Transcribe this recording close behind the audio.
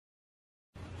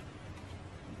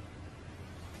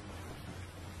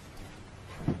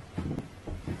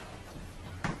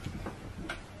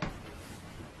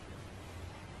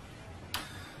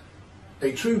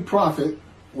a true prophet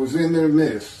was in their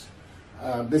midst.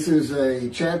 This is a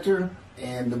chapter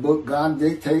in the book God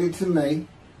dictated to me,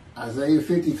 Isaiah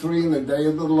 53, in the day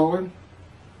of the Lord.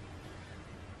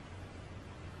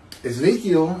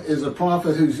 Ezekiel is a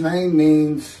prophet whose name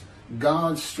means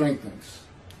God strengthens.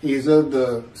 He is of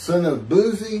the son of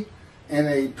Buzi and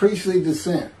a priestly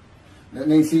descent. That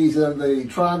means he's of the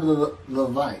tribe of the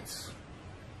Levites.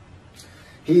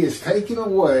 He is taken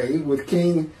away with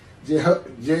King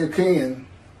Jehoiakim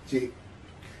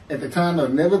at the time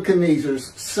of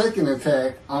Nebuchadnezzar's second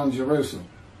attack on Jerusalem.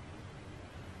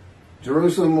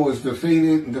 Jerusalem was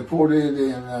defeated and deported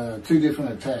in 2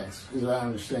 different attacks, as I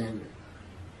understand it.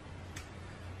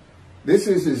 This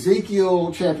is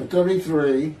Ezekiel chapter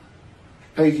 33,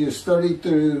 pages 30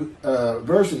 through,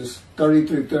 verses 30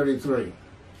 through 33,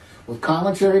 with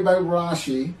commentary by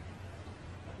Rashi,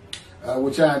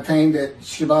 which I obtained at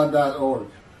Shabbat.org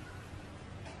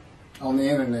on the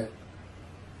internet.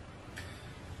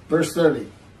 Verse 30,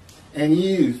 and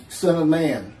you, son of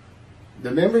man,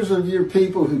 the members of your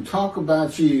people who talk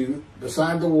about you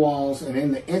beside the walls and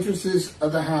in the entrances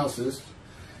of the houses,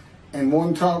 and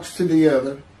one talks to the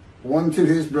other, one to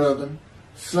his brother,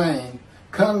 saying,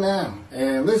 come now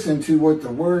and listen to what the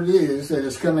word is that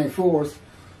is coming forth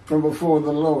from before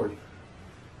the Lord.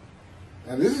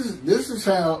 And this is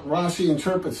how Rashi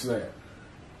interprets that.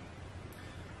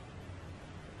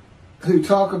 Who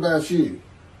talk about you.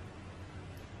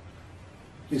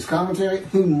 His commentary,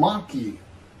 who mock you.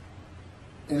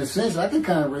 In a sense, I could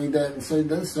kind of read that and say, it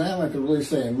doesn't sound like they're really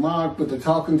saying mock, but they're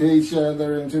talking to each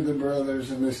other and to the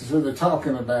brothers, and this is who they're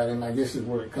talking about him, I guess is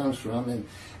where it comes from. And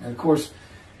of course,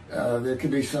 there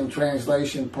could be some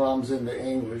translation problems into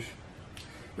English.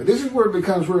 But this is where it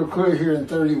becomes real clear here in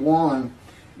 31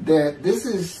 that this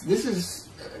is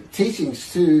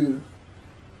teachings to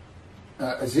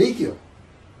Ezekiel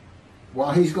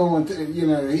while he's going to,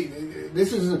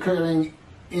 this is occurring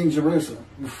in Jerusalem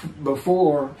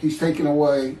before he's taken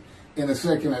away in a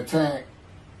second attack,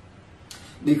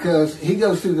 because he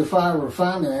goes through the fire of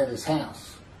refinement at his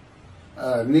house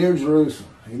near Jerusalem.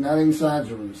 He's not inside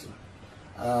Jerusalem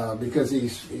because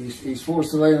he's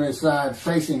forced to lay on his side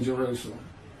facing Jerusalem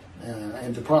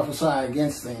and to prophesy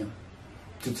against them,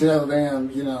 to tell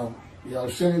them, y'all are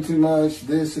sinning too much,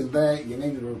 this and that, you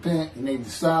need to repent, you need to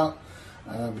stop,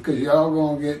 because y'all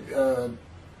going to get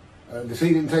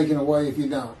defeated and taken away if you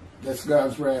don't. That's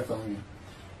God's wrath on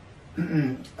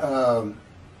you.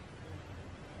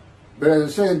 But as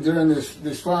I said, during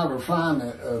this fire of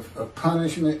refinement of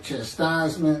punishment,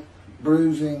 chastisement,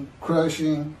 bruising,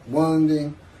 crushing,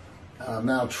 wounding,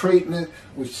 maltreatment,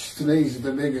 which to me is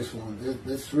the biggest one.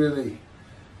 That's really,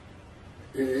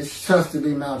 it's tough to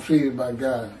be maltreated by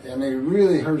God. I mean, it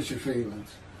really hurts your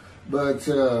feelings. But,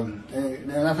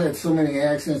 and I've had so many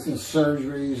accidents and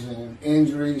surgeries and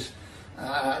injuries.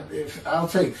 I'll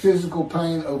take physical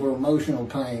pain over emotional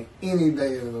pain any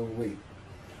day of the week.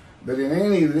 But in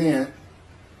any event,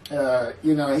 no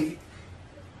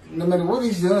matter what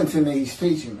he's doing to me, he's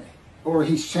teaching me. Or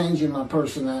he's changing my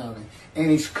personality. And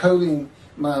he's coating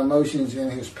my emotions in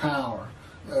his power,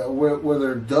 where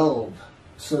they're dulled,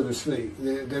 so to speak.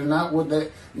 They're not what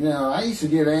they, I used to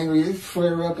get angry, it'd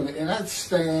flare up, and I'd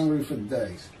stay angry for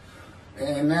days.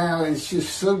 And now it's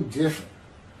just so different.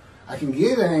 I can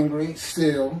get angry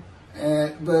still,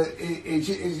 but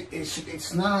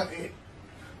it's not,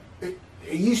 it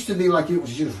used to be like it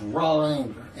was just raw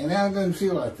anger. And now it doesn't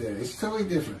feel like that. It's totally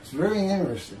different. It's very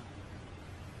interesting.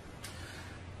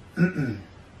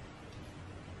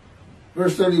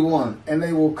 Verse 31, and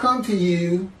they will come to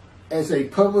you as a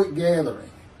public gathering,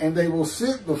 and they will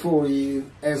sit before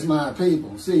you as my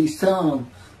people. See, he's telling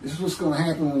them, this is what's going to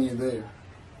happen when you're there.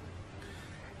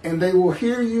 And they will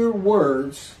hear your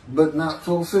words, but not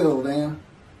fulfill them.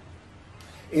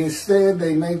 Instead,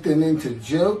 they make them into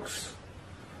jokes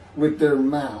with their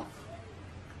mouth.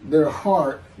 Their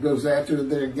heart goes after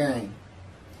their gain.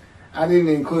 I didn't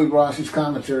include Rashi's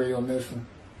commentary on this one.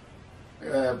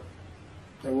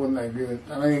 It wasn't that good.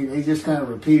 I mean, he just kind of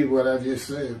repeated what I just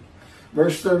said.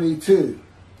 Verse 32.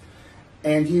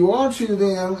 And you are to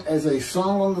them as a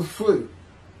song on the flute,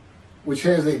 which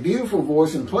has a beautiful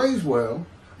voice and plays well.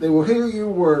 They will hear your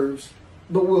words,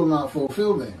 but will not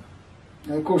fulfill them.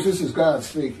 And of course, this is God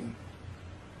speaking.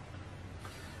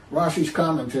 Rashi's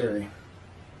commentary.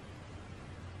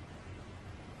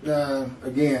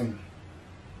 Again,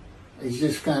 he's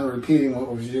just kind of repeating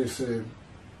what was just said.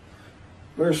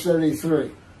 Verse 33.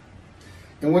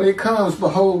 And when it comes,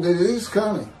 behold, it is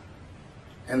coming,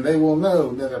 and they will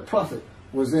know that a prophet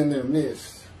was in their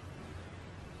midst.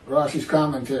 Rashi's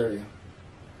commentary.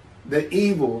 The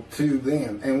evil to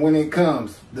them. And when it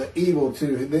comes, the evil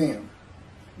to them.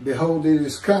 Behold, it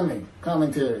is coming.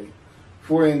 Commentary.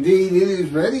 For indeed it is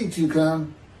ready to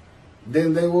come.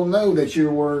 Then they will know that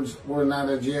your words were not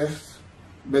a jest,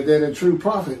 but that a true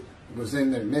prophet was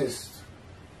in their midst.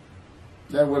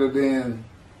 That would have been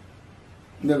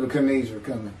Nebuchadnezzar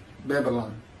coming.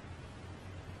 Babylon.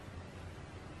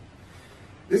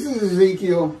 This is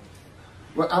Ezekiel.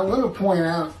 Well, I want to point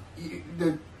out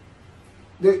that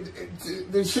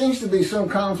there seems to be some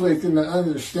conflict in the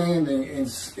understanding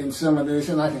in some of this,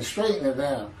 and I can straighten it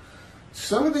out.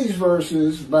 Some of these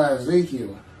verses by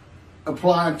Ezekiel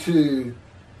apply to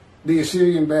the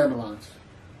Assyrian Babylons.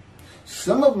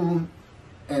 Some of them,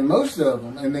 and most of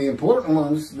them, and the important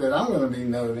ones that I'm going to be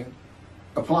noting,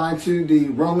 apply to the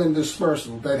Roman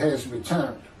dispersal that has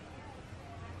returned.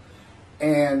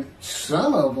 And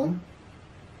some of them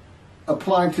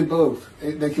apply to both.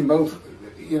 They can both,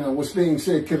 what's being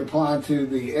said could apply to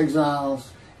the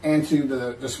exiles and to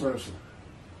the dispersal.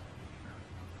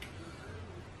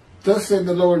 Thus said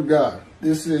the Lord God.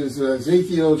 This is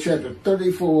Ezekiel chapter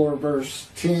 34, verse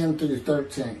 10 through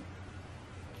 13.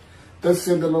 Thus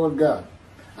said the Lord God,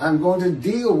 I'm going to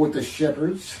deal with the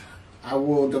shepherds. I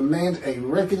will demand a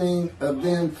reckoning of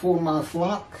them for my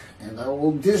flock, and I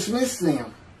will dismiss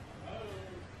them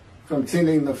from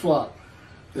tending the flock.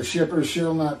 The shepherds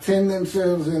shall not tend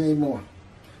themselves anymore,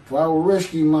 for I will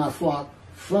rescue my flock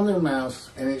from their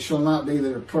mouths, and it shall not be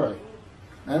their prey.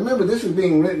 Now remember, this is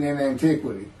being written in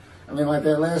antiquity. I mean, like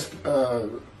that last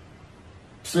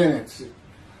sentence,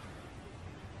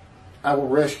 I will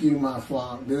rescue my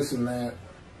flock, this and that,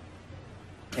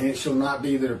 and it shall not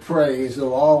be their prey, as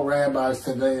though all rabbis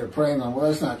today are preying on. Well,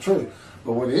 that's not true.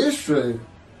 But what is true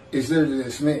is they're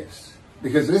dismissed,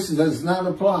 because this does not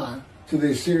apply to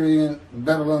the Assyrian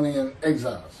Babylonian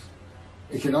exiles.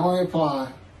 It can only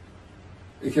apply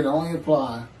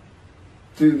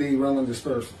to the Roman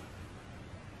dispersal.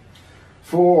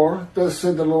 For thus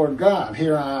said the Lord God,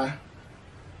 here I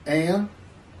am.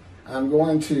 I'm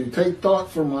going to take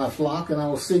thought for my flock, and I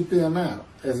will seek them out,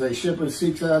 as a shepherd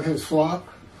seeks out his flock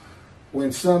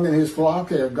when some in his flock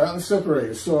have gotten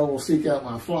separated. So I will seek out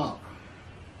my flock.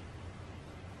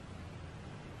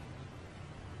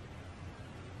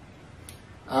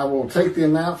 I will take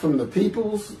them out from the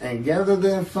peoples and gather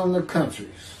them from the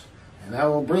countries, and I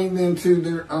will bring them to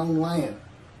their own land.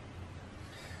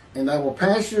 And I will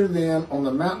pasture them on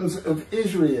the mountains of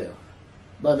Israel,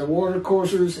 by the water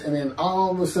courses, and in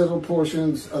all the settled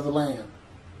portions of the land.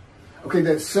 Okay,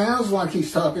 that sounds like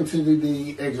he's talking to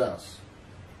the exiles,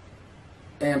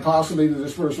 and possibly the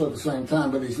dispersal at the same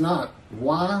time, but he's not.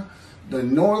 Why? The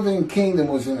northern kingdom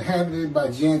was inhabited by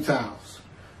Gentiles.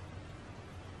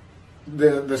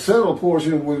 The settled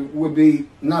portion would be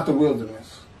not the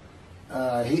wilderness.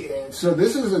 So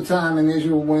this is a time in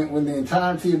Israel when the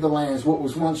entirety of the lands, what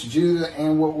was once Judah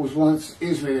and what was once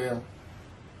Israel,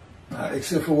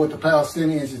 except for what the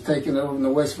Palestinians have taken over in the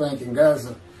West Bank and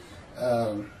Gaza,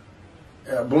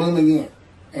 bloom again,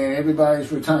 and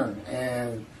everybody's returned.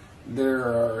 And there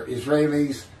are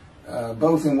Israelis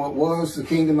both in what was the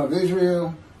kingdom of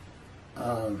Israel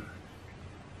and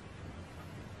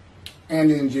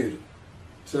in Judah.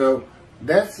 So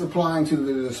that's applying to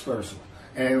the dispersal.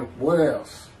 And what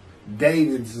else?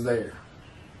 David's there.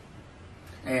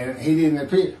 And he didn't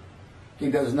appear.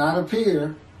 He does not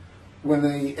appear when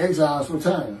the exiles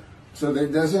return. So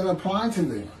that doesn't apply to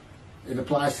them. It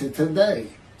applies to today.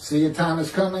 See, a time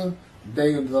is coming,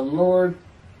 day of the Lord.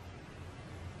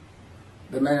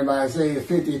 The man of Isaiah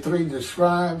 53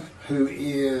 described, who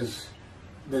is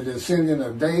the descendant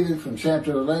of David from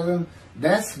chapter 11.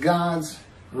 That's God's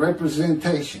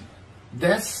representation.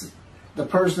 That's the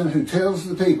person who tells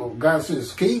the people. God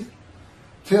says, Keith,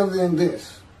 tell them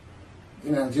this.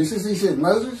 Just as he said,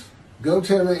 Moses, go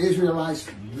tell the Israelites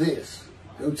this.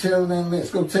 Go tell them this.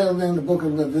 Go tell them the book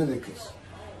of Leviticus.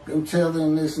 Go tell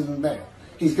them this and that.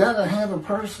 He's got to have a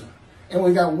person. And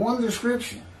we got one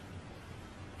description.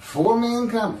 4 men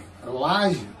coming.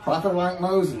 Elijah, prophet like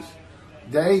Moses.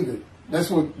 David. That's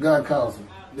what God calls him.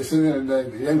 Descendant of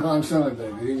David. He doesn't call him son of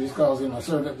David. He just calls him a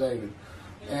servant David.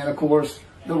 And of course,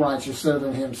 the righteous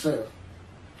servant himself.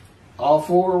 All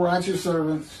 4 are righteous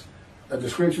servants. A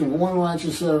description of one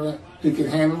righteous servant who can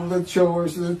handle the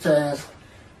chores of the task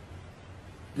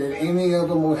that any of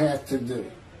them will have to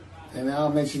do. And I'll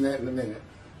mention that in a minute.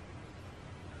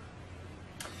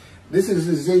 This is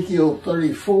Ezekiel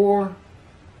 34,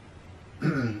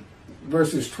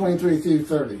 verses 23 through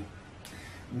 30.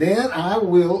 Then I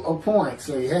will appoint.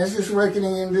 So he has this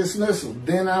reckoning and dismissal.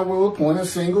 Then I will appoint a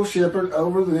single shepherd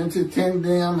over them to tend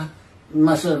them,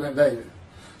 my servant David.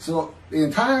 So the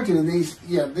entirety of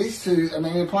these two, I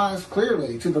mean, it applies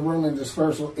clearly to the Roman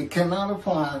dispersal. It cannot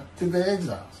apply to the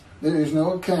exiles. There is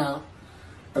no account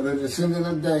of the descendant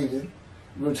of David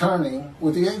returning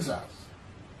with the exiles.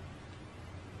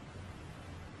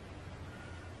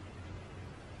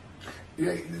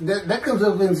 That comes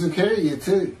up in Zechariah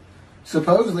too.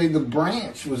 Supposedly the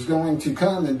branch was going to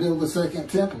come and build the second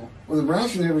temple. Well, the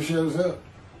branch never shows up.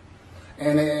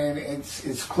 And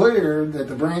it's clear that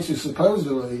the branch is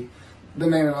supposedly the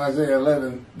man of Isaiah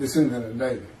 11, descendant of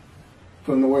David,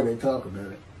 from the way they talk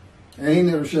about it. And he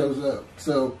never shows up.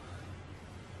 So,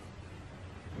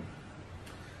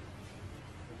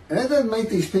 and that doesn't make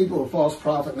these people a false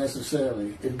prophet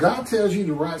necessarily. If God tells you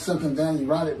to write something down, you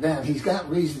write it down. He's got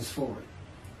reasons for it.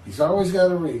 He's always got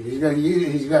a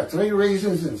reason. He's got 3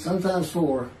 reasons and sometimes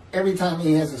 4 every time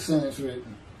he has a sentence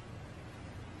written.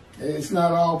 It's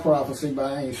not all prophecy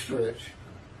by any stretch.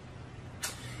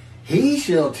 He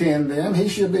shall tend them. He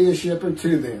shall be a shepherd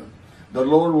to them. The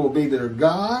Lord will be their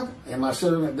God, and my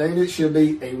servant David shall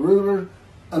be a ruler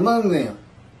among them.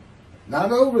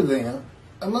 Not over them,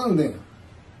 among them.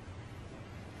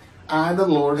 I, the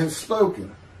Lord, have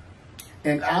spoken,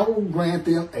 and I will grant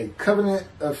them a covenant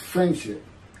of friendship.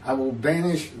 I will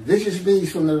banish vicious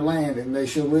beasts from their land, and they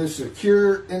shall live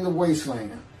secure in the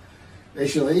wasteland. They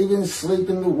shall even sleep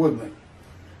in the woodland.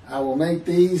 I will make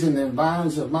these and the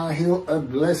vines of my hill a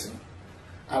blessing.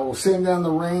 I will send down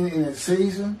the rain in its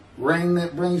season, rain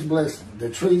that brings blessing. The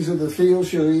trees of the field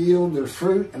shall yield their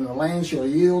fruit, and the land shall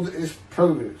yield its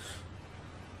produce.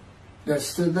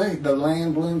 That's today. The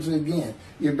land blooms again.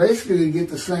 You basically get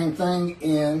the same thing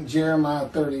in Jeremiah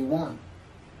 31.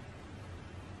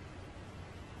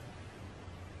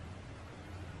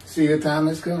 See, the time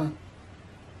has come.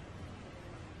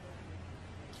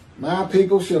 My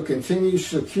people shall continue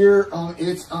secure on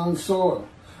its own soil.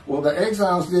 Well, the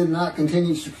exiles did not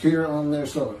continue secure on their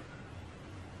soil.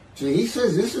 See, he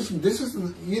says this is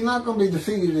you're not going to be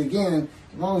defeated again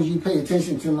as long as you pay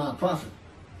attention to my prophet.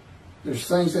 There's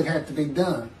things that have to be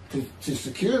done to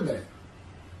secure that.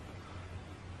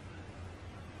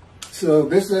 So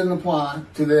this doesn't apply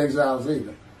to the exiles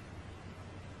either,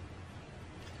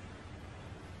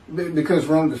 because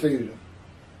Rome defeated them.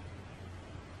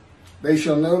 They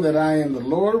shall know that I am the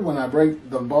Lord when I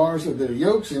break the bars of their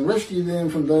yokes and rescue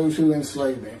them from those who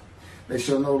enslave them. They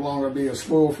shall no longer be a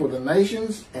spoil for the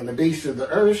nations, and the beasts of the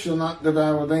earth shall not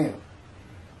devour them.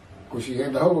 Of course, you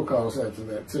have the Holocaust after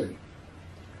that too.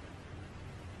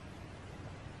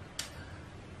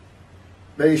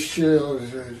 They shall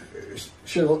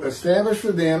establish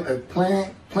for them a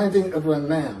planting of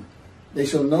renown. They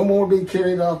shall no more be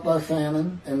carried off by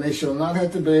famine, and they shall not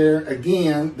have to bear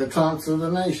again the taunts of the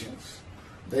nations.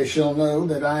 They shall know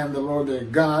that I am the Lord their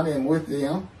God, and with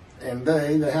them, and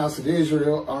they, the house of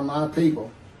Israel, are my people,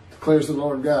 declares the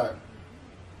Lord God.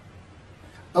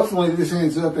 Ultimately, this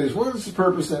ends up as, what is the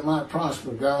purpose that might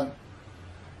prosper, God?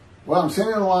 Well, I'm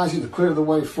sending Elijah to clear the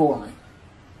way for me.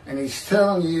 And he's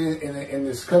telling you in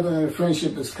this covenant of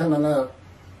friendship that's coming up,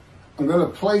 I'm going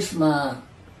to place my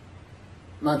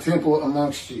temple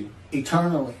amongst you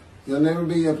eternally. You'll never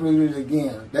be uprooted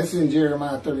again. That's in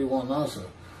Jeremiah 31 also.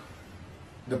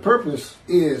 The purpose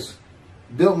is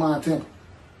build my temple.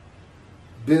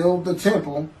 Build the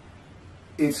temple.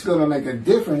 It's going to make a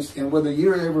difference in whether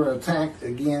you're ever attacked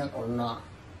again or not.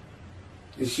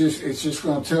 It's just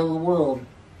going to tell the world,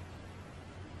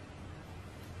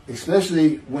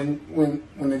 especially when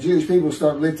the Jewish people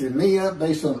start lifting me up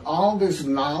based on all this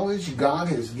knowledge God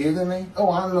has given me.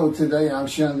 Oh, I know today I'm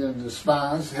shunned and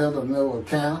despised, held of no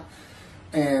account,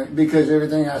 and because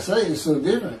everything I say is so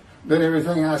different, but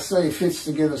everything I say fits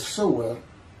together so well.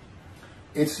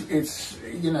 It's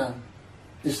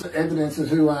the evidence of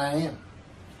who I am.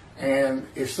 And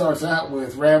it starts out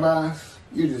with rabbis,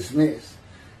 you're dismissed.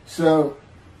 So,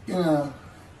 it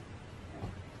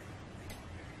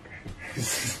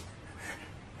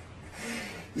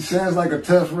sounds like a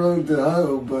tough road to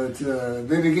hoe, but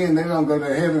then again, they don't go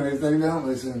to heaven if they don't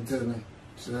listen to me.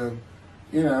 So,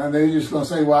 they're just going to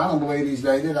say, well, I don't believe he's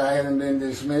dated. I haven't been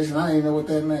dismissed, and I don't even know what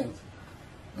that means.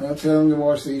 I'll tell them to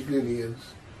watch these videos.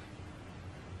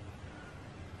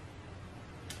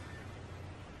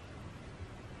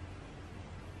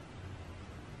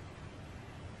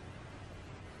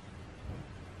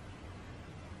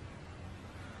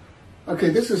 Okay,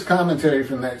 this is commentary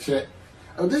from that chat.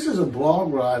 Oh, this is a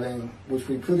blog writing which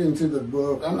we put into the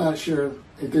book. I'm not sure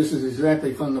if this is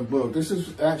exactly from the book. This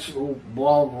is actual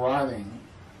blog writing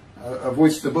of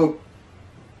which the book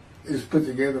is put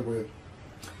together with.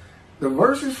 The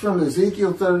verses from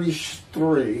Ezekiel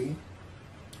 33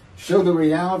 show the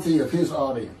reality of his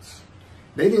audience.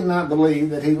 They did not believe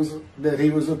that he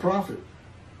was a prophet.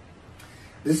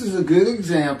 This is a good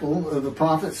example of the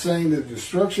prophet saying the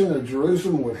destruction of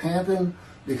Jerusalem would happen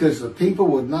because the people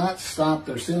would not stop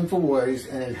their sinful ways,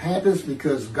 and it happens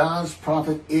because God's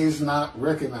prophet is not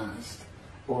recognized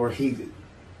or heeded.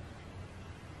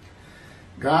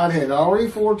 God had already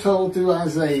foretold through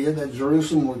Isaiah that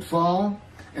Jerusalem would fall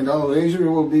and all of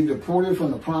Israel would be deported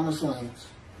from the promised lands,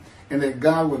 and that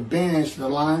God would banish the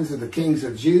lines of the kings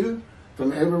of Judah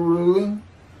from ever ruling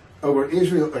over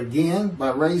Israel again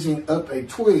by raising up a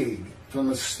twig from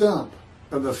the stump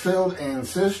of the felled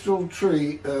ancestral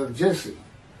tree of Jesse,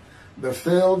 the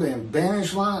felled and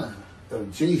banished line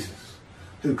of Jesus,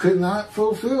 who could not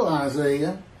fulfill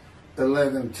Isaiah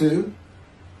 11:2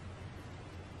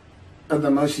 of the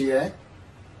Moshiach,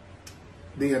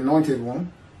 the anointed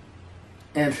one,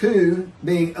 and who,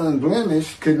 being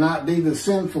unblemished, could not be the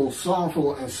sinful,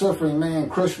 sorrowful, and suffering man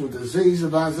crushed with disease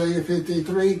of Isaiah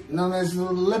 53, known as the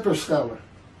leper scholar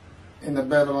in the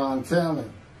Babylon Talmud.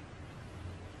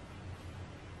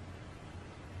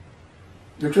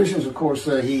 The Christians, of course,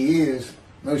 say he is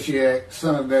Moshiach,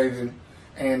 son of David,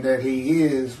 and that he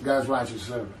is God's righteous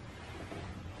servant.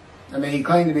 I mean, he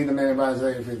claimed to be the man of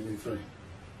Isaiah 53.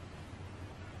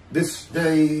 This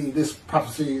day, this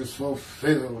prophecy is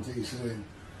fulfilled, he said.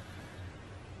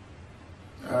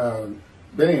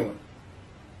 But anyway,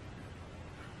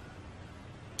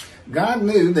 God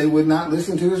knew they would not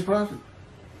listen to his prophet.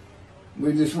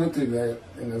 We just went through that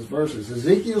in those verses.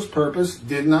 Ezekiel's purpose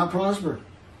did not prosper.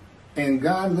 And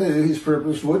God knew his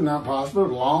purpose would not prosper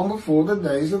long before the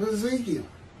days of Ezekiel.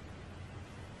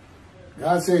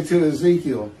 God said to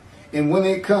Ezekiel, "And when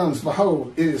it comes,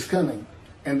 behold, it is coming,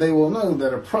 and they will know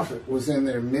that a prophet was in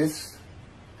their midst."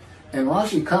 And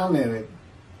Rashi commented,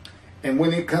 "And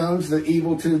when it comes, the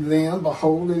evil to them,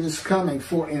 behold, it is coming,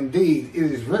 for indeed it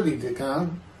is ready to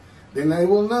come. Then they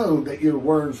will know that your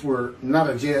words were not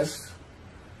a jest,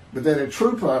 but that a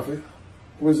true prophet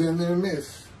was in their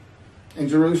midst." And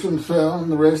Jerusalem fell,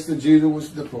 and the rest of Judah was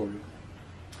deported.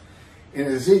 In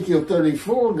Ezekiel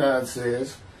 34, God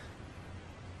says,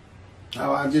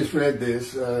 I just read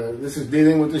this. This is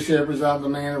dealing with the shepherds of the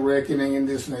man of reckoning and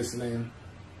dismissing them.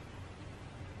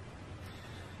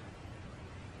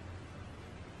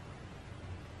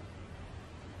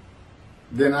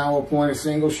 "Then I will appoint a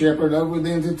single shepherd over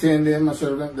them to tend them, my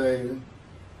servant David."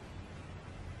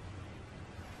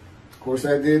 Of course,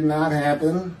 that did not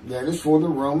happen. That is for the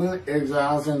Roman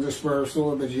exiles and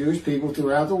dispersal of the Jewish people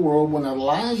throughout the world when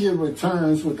Elijah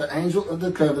returns with the angel of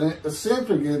the covenant of sin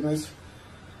forgiveness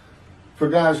for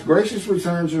God's gracious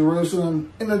return to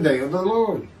Jerusalem in the day of the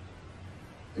Lord.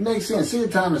 It makes sense. See, the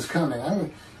time is coming.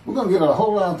 We're going to get a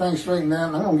whole lot of things straightened out,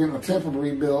 and I'm going to get my temple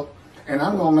rebuilt, and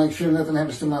I'm going to make sure nothing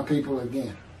happens to my people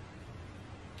again.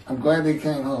 I'm glad they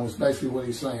came home, is basically what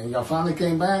he's saying. Y'all finally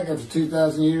came back after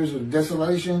 2,000 years of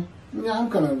desolation? Yeah, I'm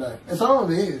coming back. That's all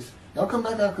it is. Y'all come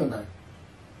back, I'll come back.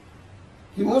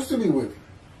 He wants to be with you.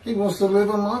 He wants to live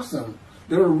amongst them.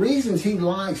 There are reasons he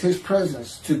likes his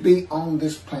presence to be on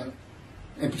this planet,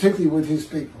 and particularly with his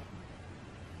people.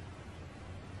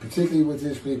 Particularly with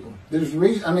his people. There's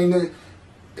reason. I mean,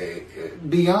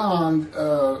 beyond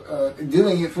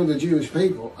doing it for the Jewish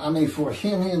people. I mean, for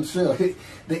him himself,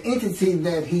 the entity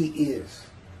that he is.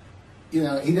 You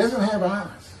know, he doesn't have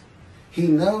eyes. He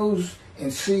knows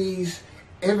and sees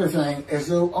everything as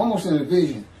though almost in a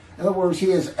vision. In other words, he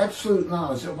has absolute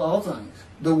knowledge of all things.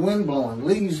 The wind blowing,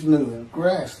 leaves moving,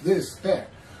 grass, this, that.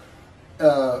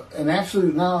 An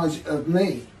absolute knowledge of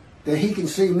me, that he can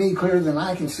see me clearer than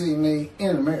I can see me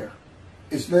in a mirror.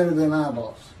 It's better than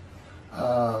eyeballs.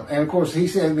 And of course, he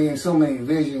said to me in so many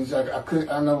visions, I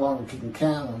no longer can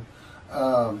count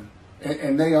them.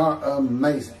 And they are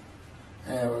amazing.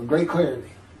 Great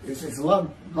clarity. It's a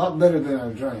lot better than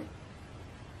a dream.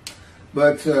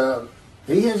 But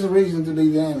he has a reason to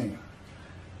be down here.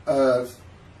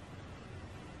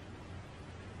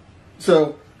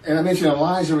 And I mentioned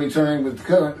Elijah returning with the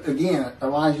covenant. Again,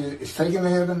 Elijah is taken to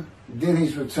heaven, then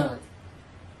he's returned.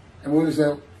 And what is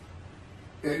that?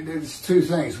 It's two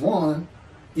things. One,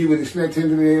 you would expect him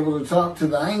to be able to talk to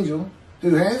the angel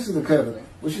who has the covenant,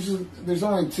 which is, there's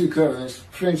only two covenants,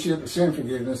 friendship and sin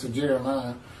forgiveness of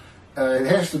Jeremiah. It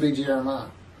has to be Jeremiah.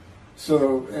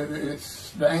 So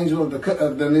it's the angel of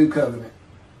the new covenant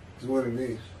is what it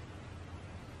is.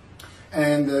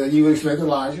 And you would expect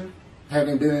Elijah,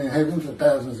 having been in heaven for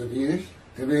thousands of years,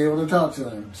 to be able to talk to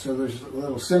them. So there's a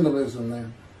little symbolism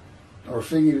there, or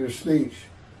figurative speech.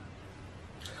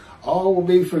 All will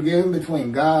be forgiven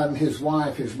between God and his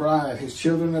wife, his bride, his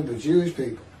children of the Jewish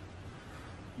people.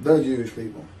 The Jewish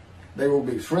people. They will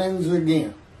be friends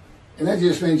again. And that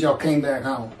just means y'all came back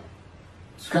home.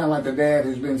 It's kind of like the dad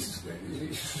who's been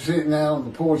sitting out on the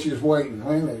porch just waiting.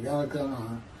 When they're going to come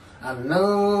on. I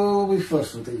know we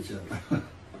fuss with each other.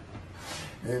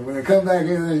 And when they come back,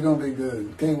 everything's going to be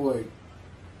good. Can't wait.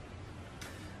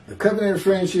 The covenant of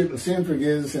friendship and sin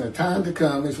forgiveness in a time to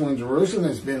come is when Jerusalem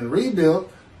has been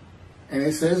rebuilt. And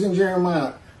it says in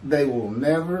Jeremiah, they will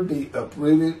never be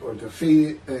uprooted or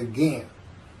defeated again.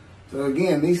 So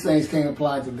again, these things can't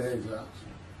apply to the exiles.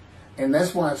 And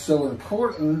that's why it's so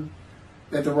important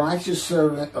that the righteous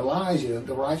servant Elijah,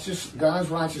 God's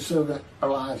righteous servant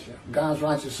Elijah, God's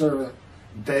righteous servant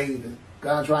David,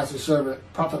 God's righteous servant,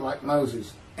 prophet like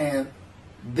Moses, and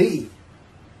the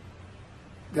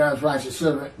God's righteous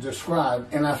servant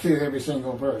described, and I fit every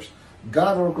single verse.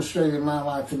 God orchestrated my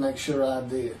life to make sure I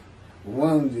did.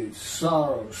 Wounded,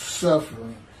 sorrow,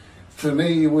 suffering,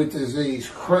 familiar with disease,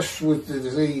 crushed with the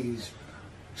disease,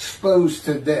 exposed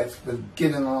to death, but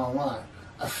getting along life.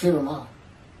 I fit them all.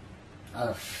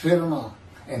 I fit them all.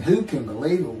 And who can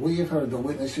believe what we have heard the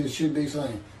witnesses should be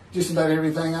saying? Just about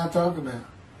everything I talk about.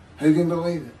 Who can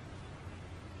believe it?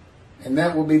 And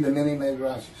that will be the many made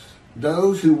righteous.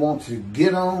 Those who want to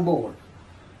get on board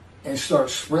and start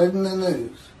spreading the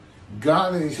news.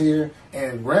 God is here.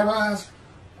 And rabbis,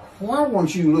 why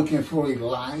weren't you looking for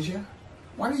Elijah?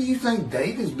 Why do you think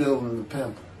David's building the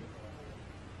temple?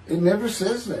 It never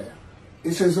says that.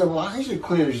 It says Elijah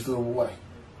clears the way.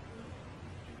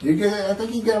 I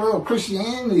think you got a little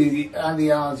Christianity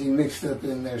ideology mixed up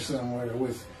in there somewhere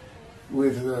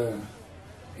with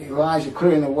Elijah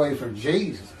clearing the way for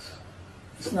Jesus.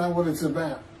 It's not what it's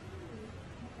about.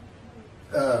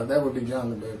 That would be John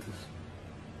the Baptist,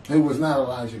 who was not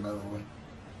Elijah, by the way.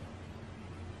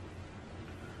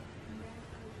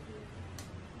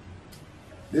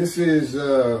 This is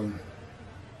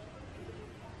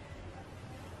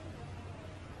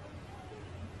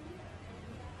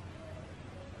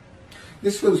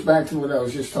this goes back to what I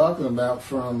was just talking about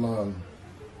from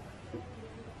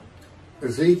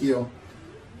Ezekiel,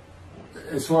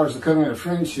 as far as the covenant of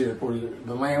friendship, where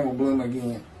the land will bloom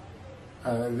again.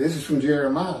 This is from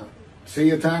Jeremiah.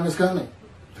 See, a time is coming,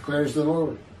 declares the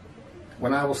Lord,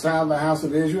 when I will saddle the house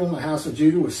of Israel and the house of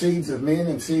Judah with seeds of men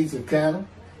and seeds of cattle.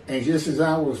 And just as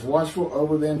I was watchful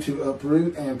over them to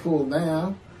uproot and pull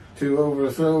down, to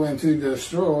overthrow and to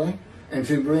destroy, and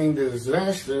to bring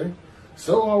disaster,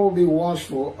 so I will be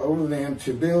watchful over them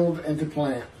to build and to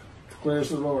plant,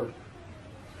 declares the Lord.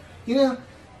 You know,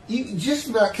 you just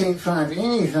about can't find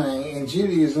anything in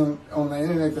Judaism on the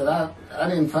internet that I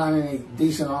didn't find any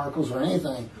decent articles or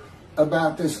anything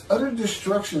about this utter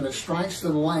destruction that strikes the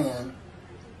land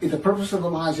if the purpose of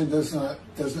Elijah doesn't,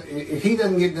 if he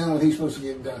doesn't get done what he's supposed to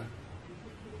get done.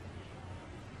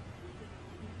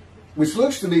 Which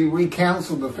looks to be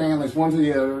recounsel the families one to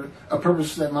the other, a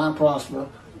purpose that might prosper,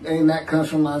 and that comes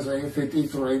from Isaiah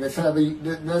 53. That's how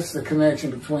that's the connection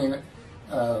between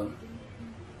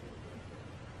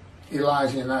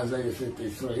Elijah and Isaiah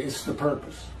 53. It's the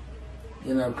purpose,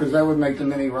 you know, because that would make the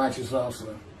many righteous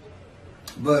also.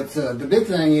 But the big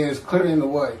thing is clearing the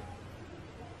way.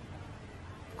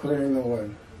 Clearing the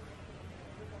way.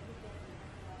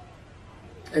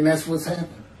 And that's what's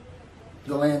happened.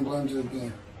 The land blooms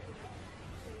again.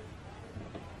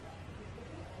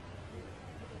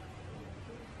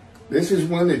 This is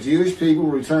when the Jewish people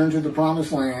return to the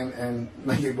promised land and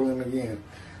make it bloom again.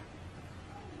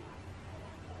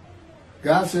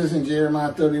 God says in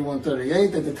Jeremiah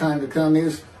 31:38 that the time to come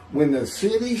is when the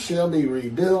city shall be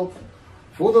rebuilt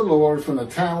for the Lord from the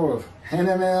tower of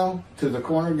Hananel to the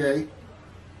corner gate,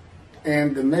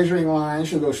 and the measuring line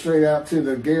shall go straight out to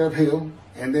the Gareb hill,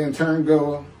 and then turn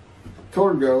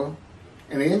toward Goa,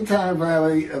 and the entire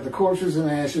valley of the corpses and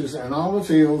ashes, and all the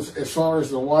fields as far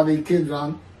as the Wadi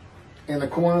Kidron, and the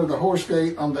corner of the horse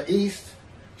gate on the east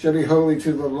shall be holy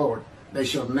to the Lord. They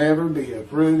shall never be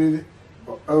uprooted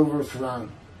or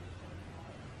overthrown.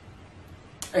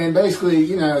 And basically,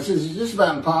 you know, it's just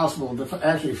about impossible to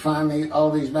actually find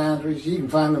all these boundaries. You can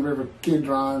find the river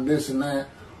Kidron, this and that.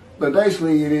 But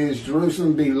basically it is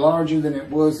Jerusalem be larger than it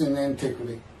was in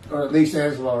antiquity, or at least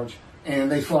as large.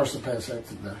 And they far surpass that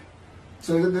today.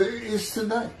 So it's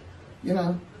today, you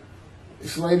know.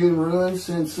 It's laid in ruins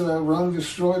since Rome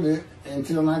destroyed it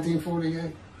until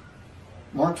 1948.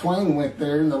 Mark Twain went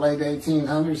there in the late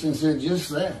 1800s and said just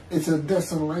that. It's a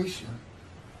desolation.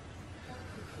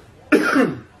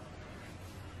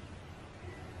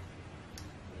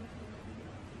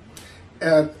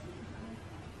 And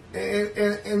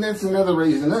that's another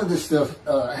reason. None of this stuff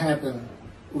happened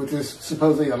with this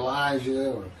supposedly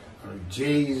Elijah or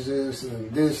Jesus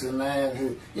and this and that.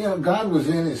 You know, God was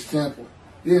in his temple.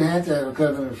 He didn't have to have a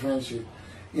covenant of friendship.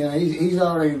 You know, he's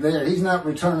already there. He's not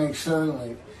returning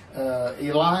suddenly.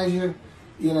 Elijah,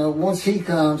 you know, once he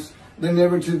comes, they're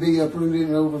never to be uprooted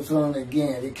and overthrown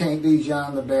again. It can't be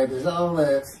John the Baptist. All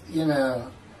that, you know,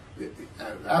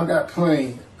 I've got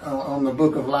plenty on the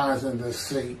book of lies and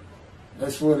deceit.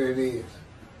 That's what it is.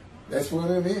 That's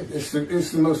what it is.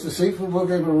 It's the most deceitful book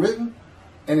ever written,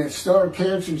 and its star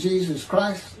character, Jesus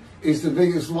Christ, is the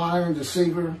biggest liar and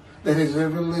deceiver that has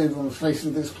ever lived on the face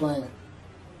of this planet,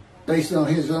 based on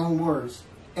his own words.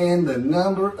 And the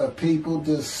number of people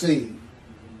deceived,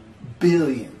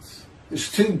 billions.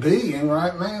 There's 2 billion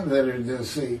right now that are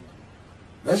deceived.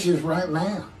 That's just right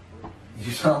now.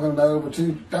 You're talking about over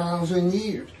 2,000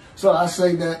 years. So I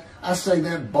say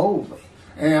that boldly,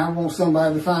 and I want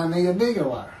somebody to find me a bigger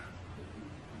liar.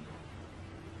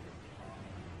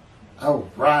 I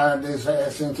will ride this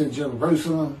ass into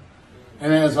Jerusalem,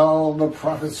 and as all the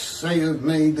prophets say of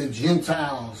me, the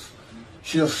Gentiles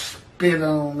shall spit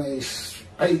on me,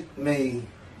 spite me,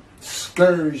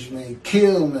 scourge me,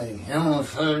 kill me, and on the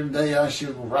 3rd day I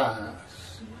shall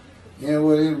rise. You know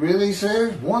what it really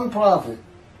says? One prophet.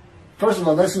 First of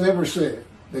all, that's never said.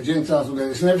 The Gentiles will do it.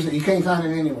 It's never said. You can't find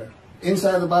it anywhere.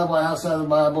 Inside the Bible, outside the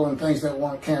Bible, and things that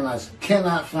one cannot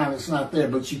find. It's not there.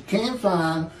 But you can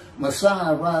find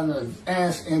Messiah riding an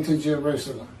ass into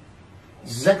Jerusalem.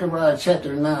 Zechariah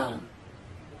chapter 9.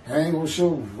 And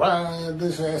shall ride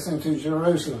this ass into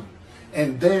Jerusalem.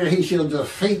 And there he shall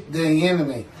defeat the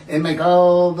enemy and make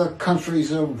all the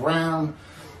countries around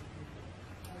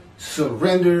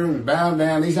surrender and bow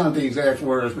down. These aren't the exact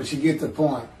words, but you get the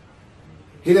point.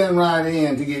 He doesn't ride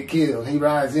in to get killed. He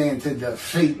rides in to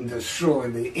defeat and destroy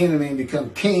the enemy and become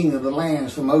king of the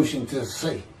lands from ocean to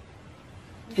sea.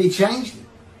 He changed it.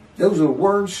 Those are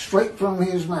words straight from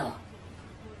his mouth.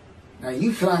 Now,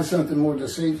 you find something more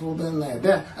deceitful than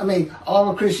that. I mean,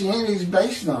 all of Christianity is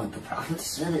based on it. The prophets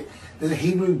said it. The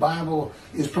Hebrew Bible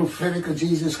is prophetic of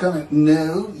Jesus coming.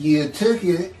 No, you took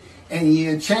it and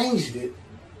you changed it.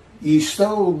 You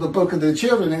stole the book of the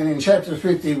children, and in chapter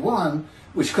 51,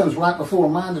 which comes right before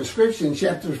my description,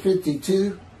 chapter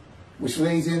 52, which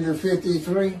leads into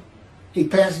 53, he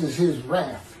passes his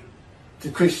wrath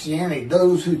to Christianity.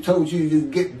 Those who told you to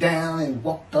get down and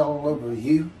walked all over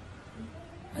you.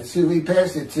 That's who he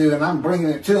passed it to, and I'm bringing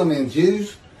it to them in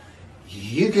Jews.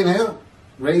 You can help.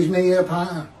 Raise me up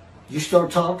high. You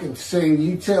start talking, saying,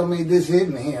 you tell me this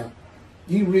isn't him.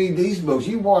 You read these books.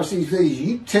 You watch these videos.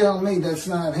 You tell me that's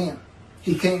not him.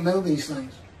 He can't know these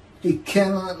things. He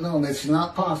cannot know. That's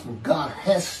not possible. God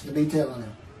has to be telling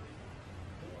him.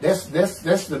 That's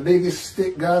the biggest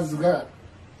stick God's got.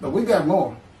 But we got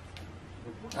more.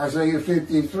 Isaiah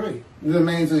 53. The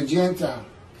man's a Gentile.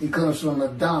 He comes from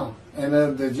Edom. And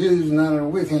of the Jews, none are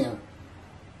with him.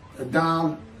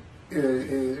 Edom,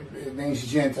 it means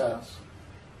Gentiles.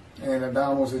 And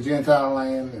Edom was a Gentile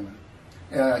land.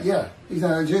 And yeah, he's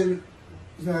not a Jew.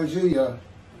 He's not a Jew, y'all.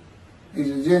 He's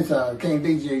a Gentile. Can't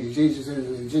be Jesus. Jesus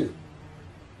is a Jew.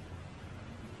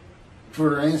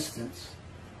 For instance,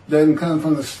 doesn't come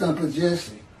from the stump of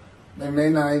Jesse. They may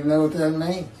not even know what that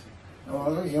means.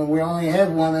 Well, you know, we only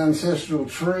have one ancestral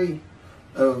tree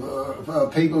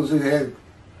of peoples who had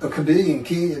a kabillion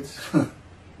kids.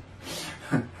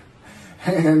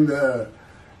 And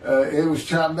it was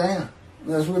chopped down.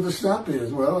 That's what the stump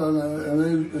is. Well,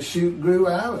 and a shoot grew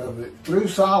out of it through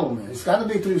Solomon. It's got to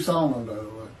be through Solomon, by the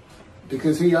way,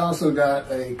 because he also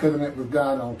got a covenant with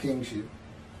God on kingship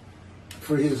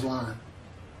for his line.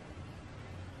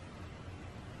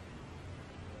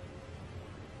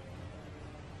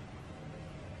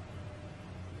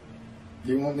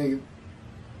 Do you want me?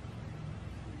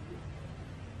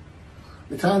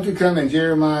 The time to come in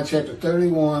Jeremiah chapter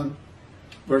 31,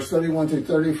 verse 31 to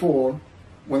 34,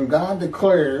 when God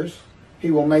declares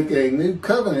he will make a new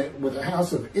covenant with the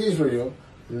house of Israel,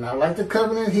 not like the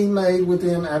covenant he made with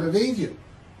them out of Egypt,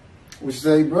 which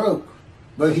they broke,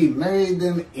 but he made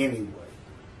them anyway.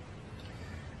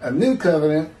 A new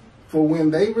covenant for when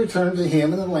they return to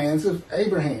him in the lands of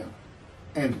Abraham.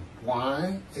 And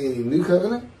why a new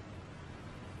covenant?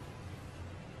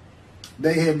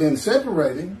 They had been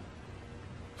separated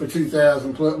for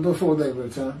 2,000 plus before they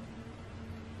returned,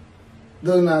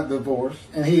 though not divorced,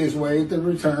 and he has waived their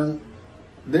return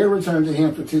to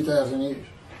him for 2,000 years.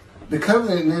 The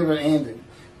covenant never ended.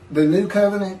 The new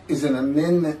covenant is an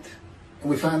amendment, and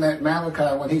we find that in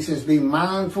Malachi when he says, be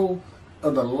mindful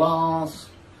of the laws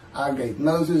I gave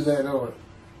Moses that order.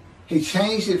 He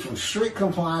changed it from strict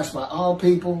compliance by all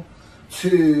people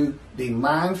to be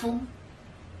mindful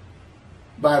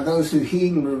by those who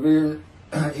heed and revere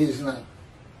his name.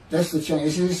 That's the change.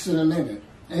 It's just an amendment.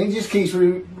 And he just keeps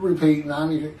repeating,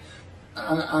 I'm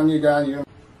your God.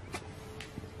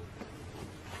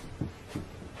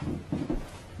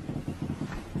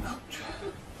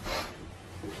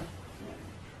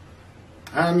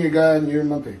 I'm your God and you're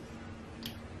my people.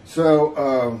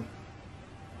 So,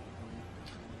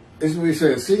 this is what he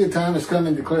says. See, a time is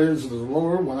coming, declares the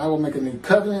Lord, when I will make a new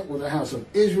covenant with the house of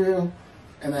Israel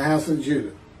and the house of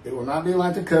Judah. It will not be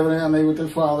like the covenant I made with their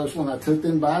fathers when I took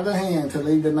them by the hand to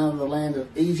lead them out of the land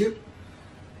of Egypt,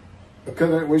 a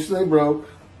covenant which they broke,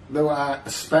 though I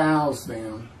espoused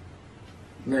them,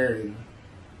 married.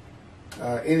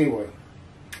 Anyway.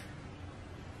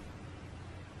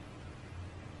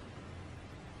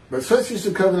 But such is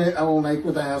the covenant I will make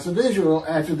with the house of Israel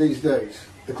after these days,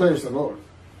 declares the Lord.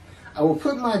 I will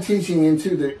put my teaching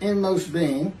into their inmost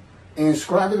being and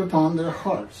inscribe it upon their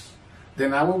hearts.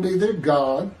 Then I will be their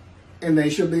God, and they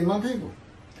shall be my people.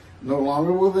 No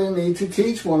longer will they need to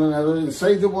teach one another and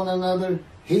say to one another,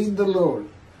 heed the Lord.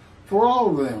 For all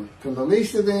of them, from the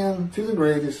least of them to the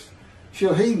greatest,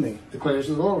 shall heed me, declares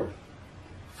the Lord.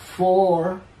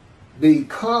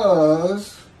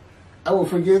 Because I will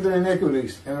forgive their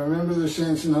iniquities and remember their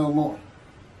sins no more.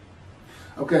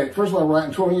 Okay, first of all,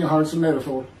 writing toward your heart's a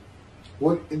metaphor.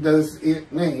 What does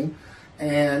it mean?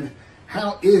 And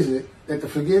how is it that the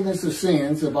forgiveness of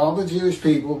sins of all the Jewish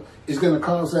people is going to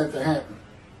cause that to happen?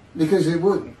 Because it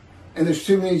wouldn't. And there's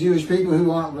too many Jewish people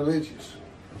who aren't religious.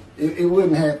 It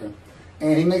wouldn't happen.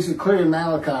 And he makes it clear in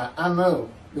Malachi, I know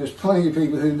there's plenty of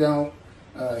people who don't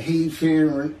heed,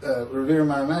 fear, and revere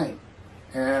my name.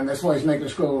 And that's why he's making a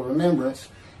scroll of remembrance.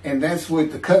 And that's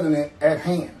with the covenant at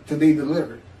hand to be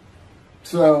delivered.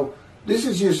 So this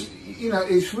is just,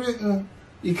 it's written,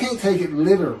 you can't take it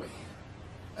literally.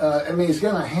 I mean, it's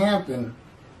going to happen,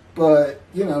 but,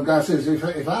 God says,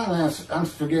 if I'm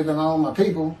forgiving all my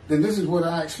people, then this is what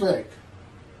I expect.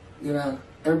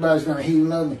 Everybody's going to heed and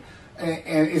love me.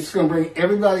 And it's going to bring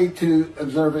everybody to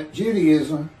observant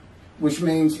Judaism, which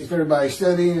means if everybody's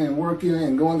studying and working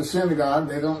and going to synagogue,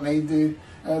 they don't need to,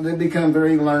 they become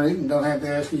very learned and don't have to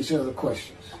ask each other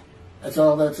questions. That's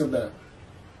all that's about.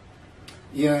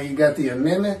 You got the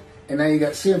amendment, and now you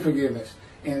got sin forgiveness.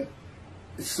 And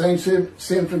the same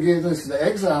sin forgiveness the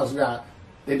exiles got.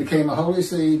 They became a holy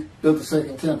seed, built the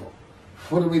second temple.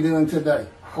 What are we doing today?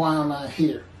 Why am I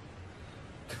here?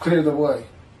 To clear the way.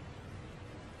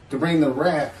 To bring the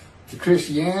wrath to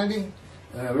Christianity,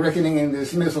 reckoning and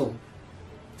dismissal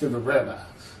to the rabbis.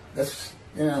 That's,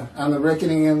 I'm the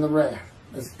reckoning and the wrath.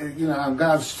 That's, I'm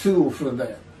God's tool for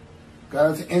that.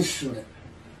 God's instrument.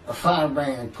 A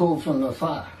firebrand pulled from the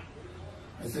fire.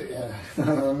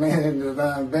 A man in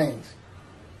divine veins.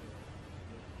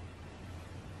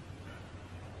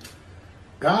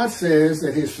 God says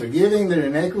that his forgiving their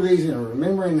iniquities and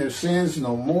remembering their sins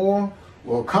no more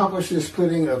will accomplish this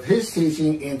putting of his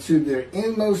teaching into their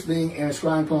inmost being and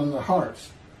inscribed upon their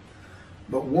hearts.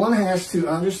 But one has to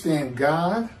understand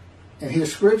God and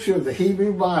his scripture of the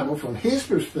Hebrew Bible from his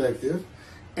perspective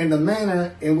and the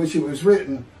manner in which it was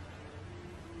written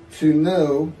to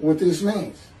know what this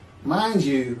means. Mind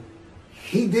you,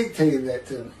 he dictated that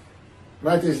to me.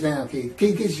 Write this down, Keith.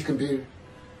 Keith, get your computer.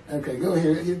 Okay, go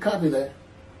here. You copy that.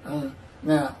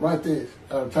 Now, write this,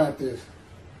 or type this.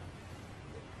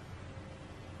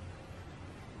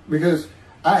 Because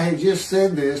I had just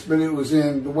said this, but it was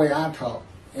in the way I talk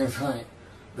and think.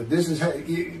 But this is how,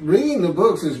 reading the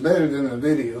books is better than the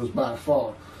videos by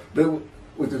far. But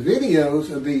with the videos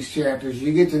of these chapters,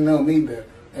 you get to know me better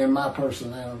and my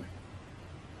personality.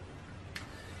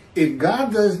 If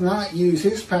God does not use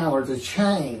his power to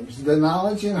change the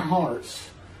knowledge and hearts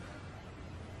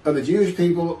of the Jewish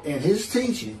people in his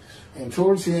teachings, and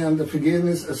towards him the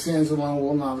forgiveness of sins alone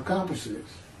will not accomplish this.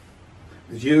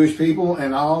 The Jewish people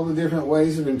and all the different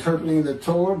ways of interpreting the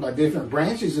Torah by different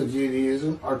branches of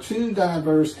Judaism are too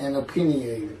diverse and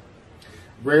opinionated.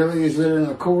 Rarely is there an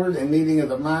accord and meeting of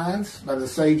the minds by the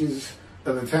sages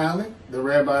of the Talmud, the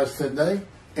rabbis today,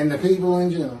 and the people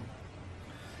in general.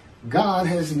 God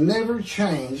has never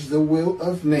changed the will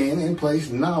of men and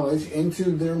placed knowledge into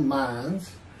their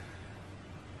minds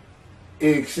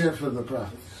except for the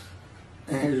prophets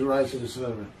and his righteous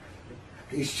servant.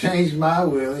 He's changed my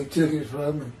will. He took it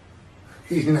from me.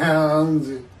 He now owns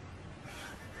it.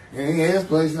 And he has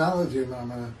placed knowledge in my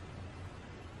mind.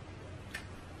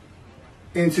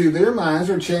 Into their minds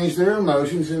or changed their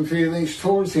emotions and feelings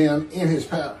towards him in his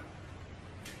power.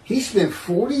 He spent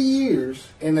 40 years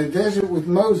in the desert with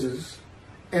Moses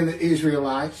and the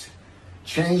Israelites,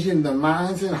 changing the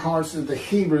minds and hearts of the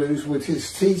Hebrews with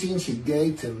his teachings he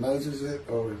gave to Moses at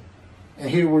Oreb. And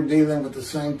here we're dealing with the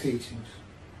same teachings.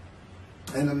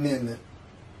 An amendment.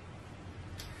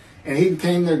 And he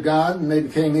became their God, and they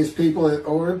became his people at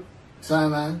Oreb,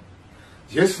 Sinai,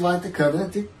 just like the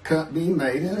covenant to be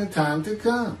made in a time to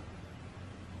come.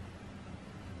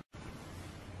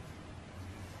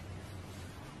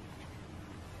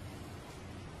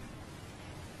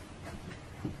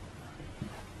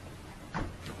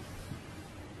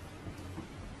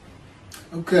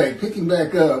 Okay, picking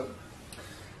back up,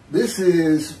 this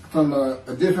is from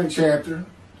a different chapter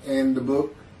in the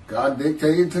book God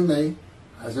dictated to me,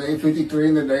 Isaiah 53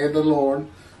 in the day of the Lord,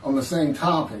 on the same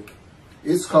topic.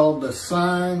 It's called The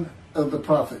Sign of the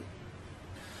Prophet.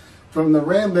 From the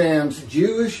Rambam's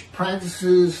Jewish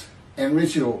Practices and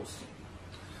Rituals.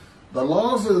 The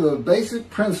laws are the basic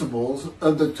principles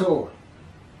of the Torah.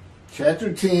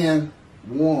 Chapter 10,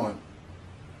 1.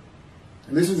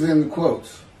 And this is in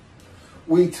quotes.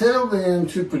 We tell them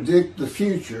to predict the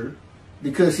future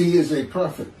because he is a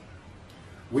prophet,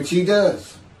 which he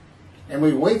does. And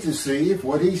we wait to see if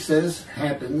what he says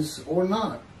happens or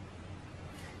not.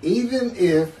 Even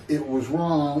if it was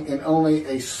wrong in only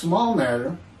a small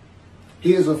matter,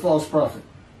 he is a false prophet.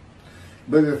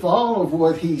 But if all of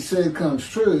what he said comes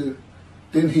true,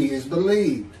 then he is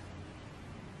believed.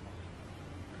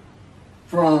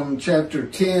 From chapter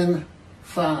 10,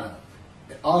 5,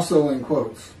 also in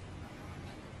quotes.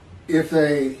 If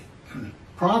a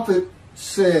prophet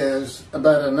says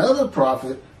about another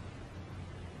prophet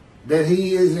that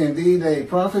he is indeed a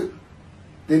prophet,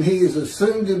 then he is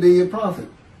assumed to be a prophet.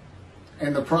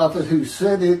 And the prophet who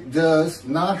said it does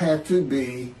not have to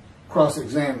be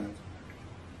cross-examined.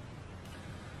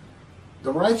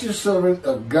 The righteous servant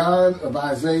of God of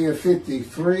Isaiah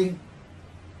 53,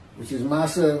 which is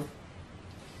myself,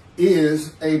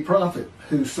 is a prophet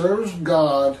who serves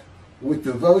God with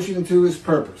devotion to his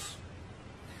purpose.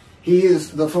 He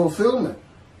is the fulfillment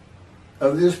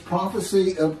of this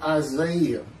prophecy of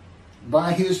Isaiah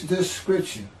by his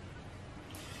description.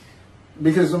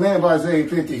 Because the man of Isaiah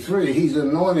 53, he's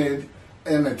anointed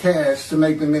and attached to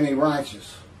make the many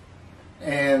righteous.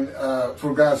 And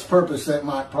for God's purpose that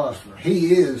might prosper.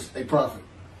 He is a prophet.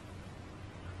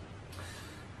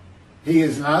 He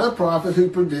is not a prophet who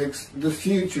predicts the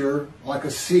future like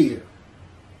a seer.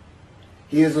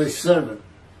 He is a servant,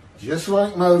 just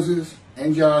like Moses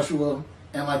and Joshua,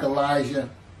 and like Elijah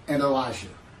and Elisha.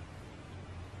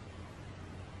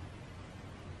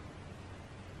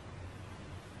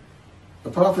 A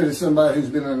prophet is somebody who's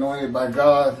been anointed by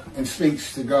God and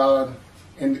speaks to God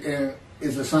and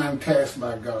is assigned tasks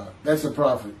by God. That's a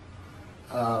prophet.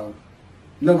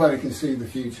 Nobody can see the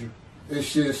future.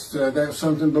 It's just that's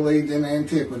something believed in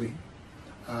antiquity.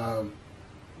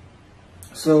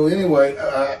 So anyway,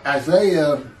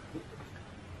 Isaiah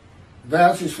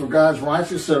vouches for God's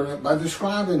righteous servant by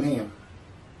describing him.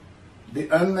 The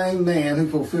unnamed man who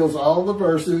fulfills all the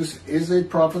verses is a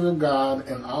prophet of God,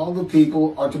 and all the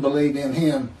people are to believe in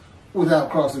him without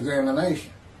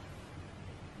cross-examination.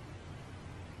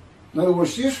 In other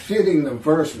words, just fitting the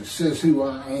verses says who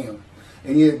I am.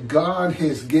 And yet God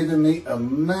has given me a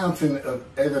mountain of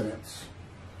evidence.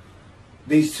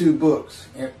 These two books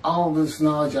and all this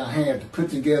knowledge I had to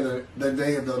put together the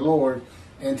day of the Lord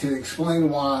and to explain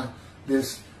why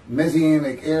this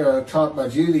Messianic era taught by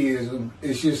Judaism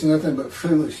is just nothing but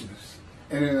foolishness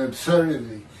and an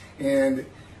absurdity, and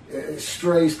it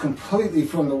strays completely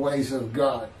from the ways of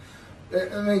God.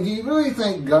 I mean, do you really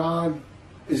think God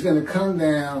is going to come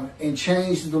down and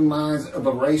change the minds of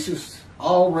a racist,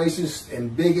 all racists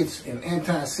and bigots and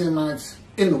anti-Semites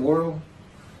in the world?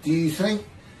 Do you think?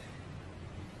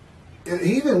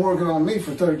 He's been working on me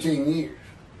for 13 years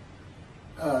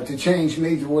to change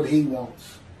me to what he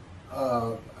wants.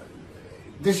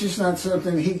 This is not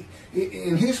something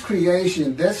in his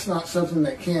creation, that's not something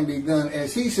that can be done.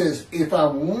 As he says, if I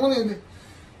wanted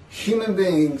human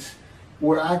beings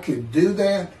where I could do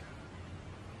that,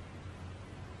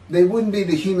 they wouldn't be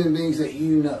the human beings that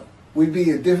you know. We'd be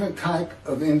a different type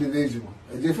of individual,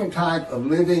 a different type of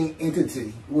living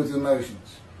entity with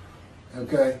emotions.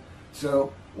 Okay?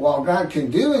 So while God can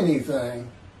do anything,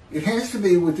 it has to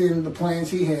be within the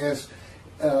plans he has.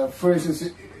 For instance,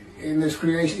 in this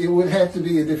creation, it would have to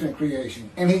be a different creation.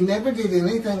 And he never did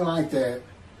anything like that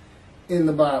in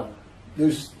the Bible.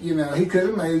 There's, he could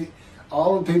have made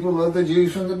all the people love the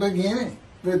Jews from the beginning,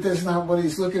 but that's not what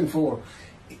he's looking for.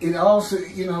 It also,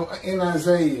 in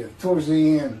Isaiah, towards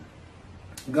the end,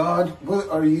 God, what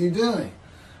are you doing?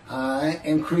 I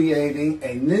am creating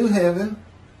a new heaven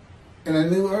and a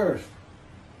new earth.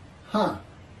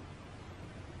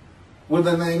 Where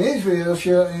the name Israel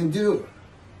shall endure.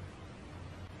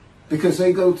 Because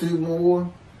they go through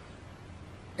more,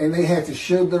 and they have to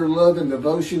show their love and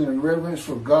devotion and reverence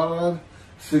for God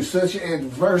through such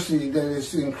adversity that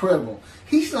it's incredible.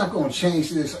 He's not going to change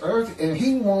this earth, and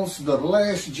he wants the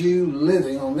last Jew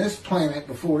living on this planet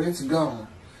before it's gone.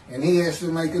 And he has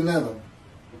to make another one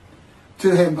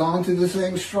to have gone through the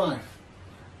same strife.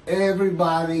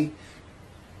 Everybody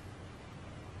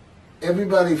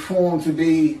formed to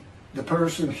be the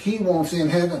person he wants in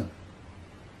heaven.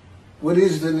 What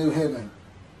is the new heaven?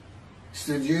 It's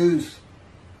the Jews.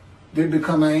 They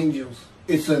become angels.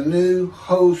 It's a new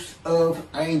host of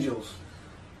angels.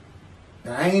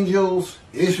 The angels,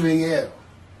 Israel.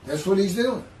 That's what he's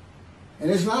doing. And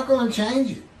it's not going to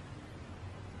change it.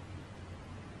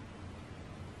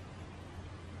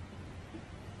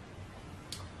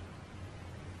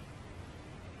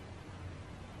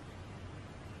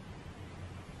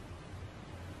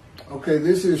 Okay,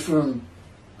 this is from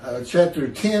chapter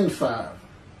 10:5.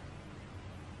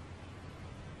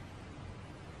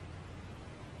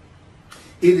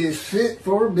 It is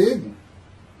forbidden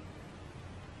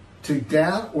to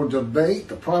doubt or debate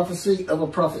the prophecy of a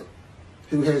prophet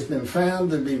who has been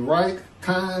found to be right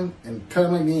time and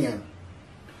time again,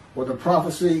 or the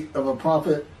prophecy of a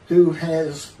prophet who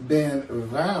has been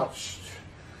vouched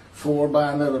for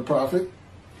by another prophet.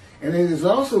 And it is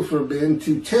also forbidden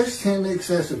to test him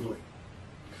excessively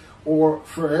or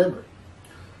forever.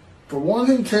 For one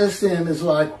who tests him is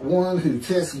like one who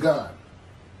tests God.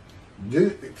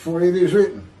 For it is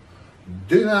written,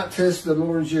 do not test the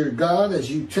Lord your God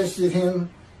as you tested him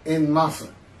in Massa.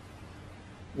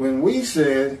 When we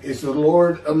said, is the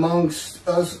Lord amongst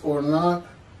us or not?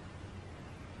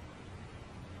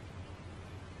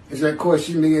 Is that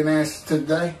question being asked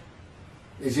today?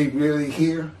 Is he really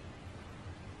here?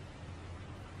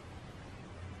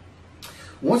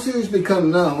 Once it has become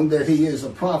known that he is a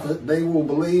prophet, they will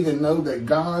believe and know that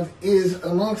God is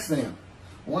amongst them.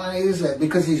 Why is that?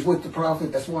 Because he's with the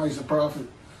prophet. That's why he's a prophet.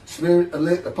 Spirit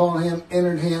lit upon him,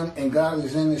 entered him, and God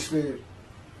is in the spirit.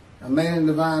 A man of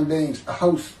divine beings, a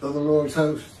host of the Lord's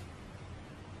host.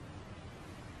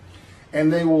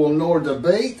 And they will nor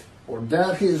debate or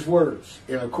doubt his words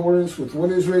in accordance with what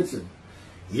is written.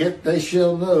 Yet they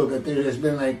shall know that there has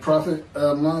been a prophet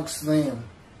amongst them.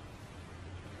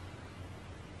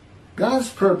 God's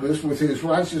purpose with his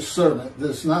righteous servant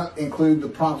does not include the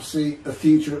prophecy of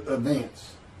future events.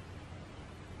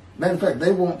 Matter of fact,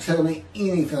 they won't tell me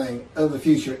anything of the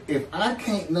future. If I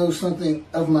can't know something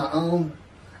of my own,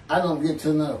 I don't get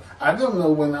to know. I don't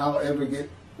know when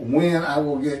I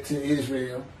will get to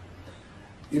Israel.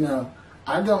 You know,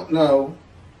 I don't know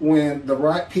when the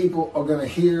right people are going to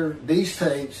hear these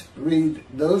tapes, read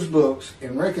those books,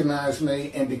 and recognize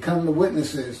me and become the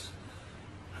witnesses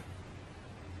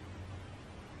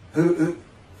who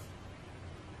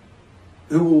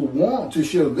will want to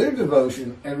show their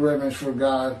devotion and reverence for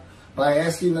God by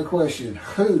asking the question,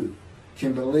 who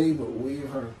can believe what we have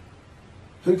heard?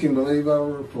 Who can believe our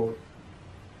report?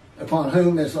 Upon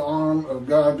whom is the arm of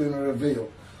God been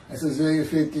revealed? That's Isaiah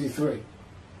 53.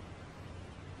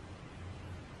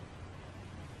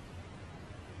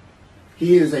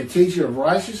 He is a teacher of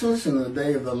righteousness in the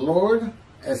day of the Lord,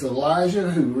 as Elijah,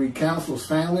 who recounsels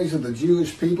families of the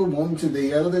Jewish people, one to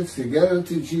the other, together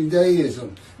to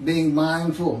Judaism, being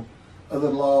mindful of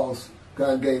the laws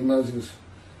God gave Moses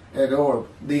at Horeb,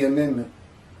 the amendment.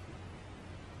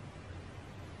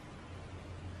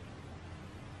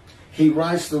 He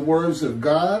writes the words of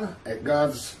God at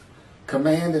God's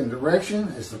command and direction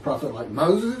as the prophet like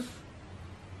Moses.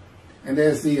 And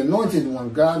as the anointed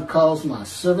one, God calls my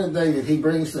servant David. He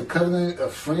brings the covenant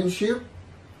of friendship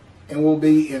and will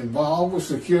be involved with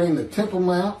securing the Temple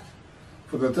Mount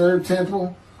for the third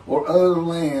temple or other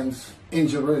lands in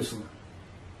Jerusalem.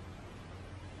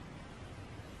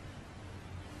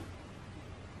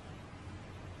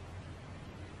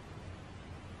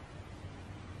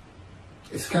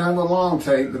 It's kind of a long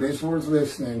tape, but it's worth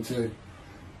listening to.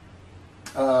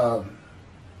 I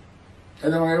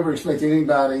don't ever expect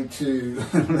anybody to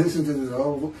listen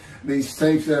to these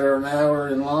tapes that are an hour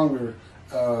and longer.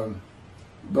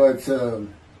 But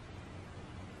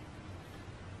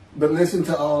listen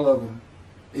to all of them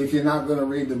if you're not going to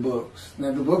read the books.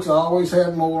 Now, the books always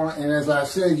have more, and as I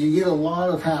said, you get a lot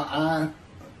of how I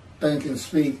think and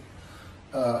speak,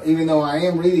 even though I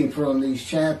am reading from these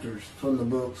chapters from the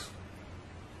books.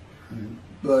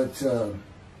 But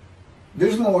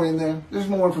there's more in there. There's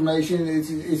more information.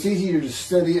 It's easier to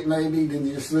study it maybe than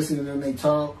just listening to me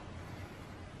talk.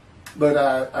 But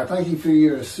I thank you for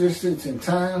your assistance and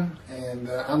time, and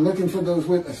I'm looking for those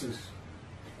witnesses.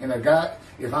 And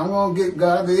if I'm going to get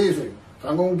God to Israel, if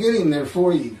I'm going to get him there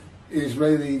for you,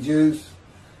 Israeli Jews,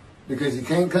 because you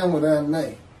can't come without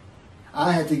me.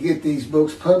 I had to get these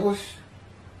books published,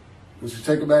 which will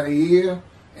take about a year,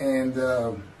 and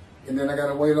then I got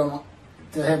to wait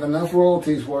to have enough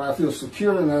royalties where I feel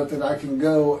secure enough that I can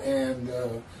go and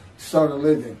start a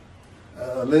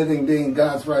living being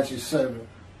God's righteous servant.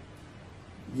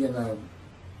 You know,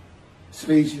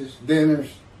 speeches,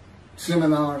 dinners,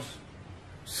 seminars,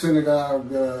 synagogue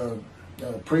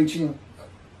preaching,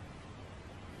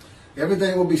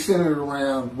 everything will be centered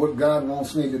around what God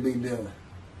wants me to be doing.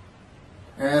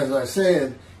 And as I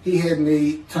said, he had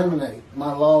me terminate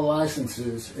my law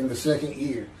licenses in the second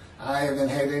year. I haven't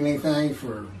had anything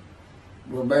for,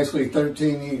 well, basically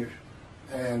 13 years.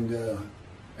 And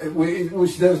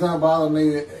which does not bother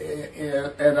me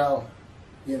at all.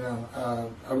 You know,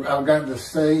 I've got to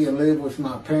stay and live with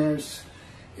my parents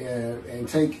and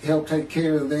help take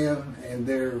care of them. And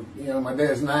they're, you know, my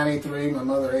dad's 93, my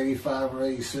mother 85 or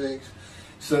 86.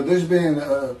 So there's been,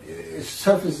 as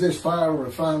tough as this fire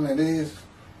refinement is,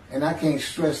 and I can't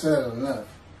stress that enough.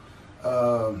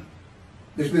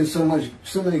 There's been so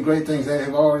many great things that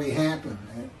have already happened.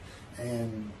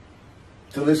 And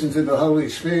to listen to the Holy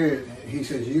Spirit, he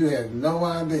says, you have no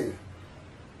idea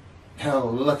how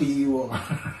lucky you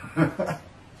are.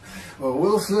 Well,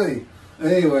 we'll see.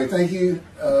 Anyway, thank you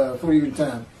for your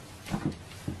time.